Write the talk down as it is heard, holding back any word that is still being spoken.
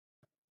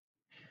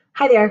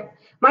Hi there.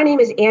 My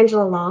name is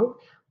Angela Long.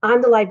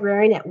 I'm the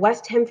librarian at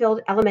West Hempfield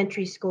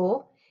Elementary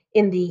School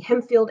in the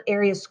Hempfield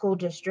Area School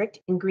District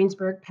in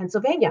Greensburg,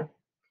 Pennsylvania.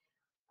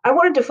 I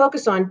wanted to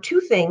focus on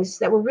two things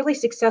that were really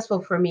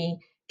successful for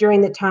me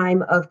during the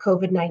time of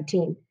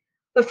COVID-19.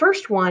 The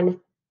first one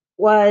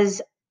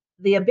was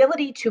the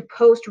ability to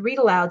post read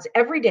alouds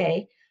every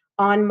day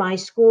on my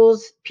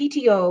school's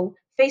PTO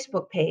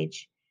Facebook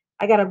page.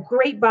 I got a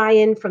great buy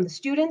in from the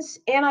students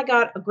and I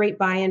got a great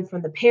buy in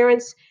from the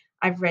parents.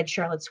 I've read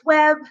Charlotte's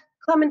Web,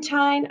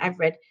 Clementine, I've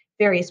read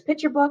various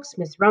picture books.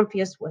 Miss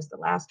Rumphius was the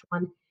last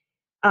one.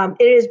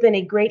 It has been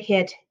a great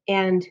hit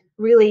and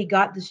really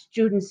got the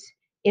students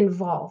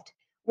involved.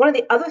 One of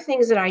the other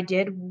things that I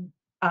did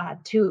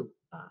to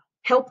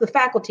help the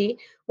faculty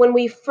when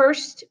we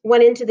first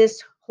went into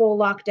this whole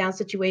lockdown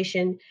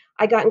situation,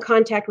 I got in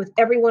contact with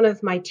every one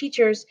of my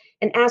teachers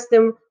and asked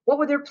them what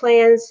were their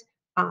plans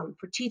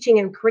for teaching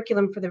and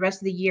curriculum for the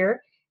rest of the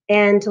year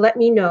and to let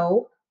me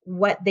know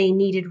what they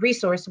needed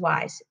resource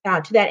wise.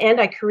 To that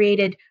end, I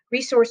created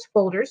resource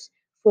folders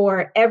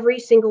for every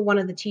single one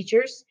of the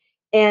teachers,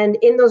 and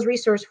in those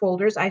resource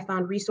folders, I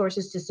found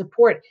resources to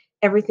support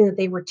everything that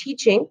they were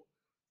teaching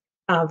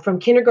from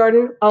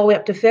kindergarten all the way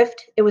up to fifth.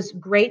 It was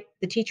great.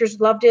 The teachers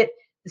loved it.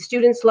 The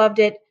students loved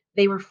it.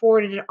 They were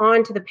forwarded it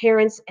on to the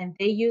parents and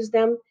they used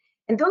them.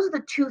 And those are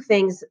the two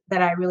things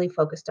that I really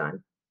focused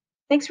on.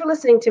 Thanks for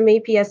listening to me,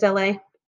 PSLA.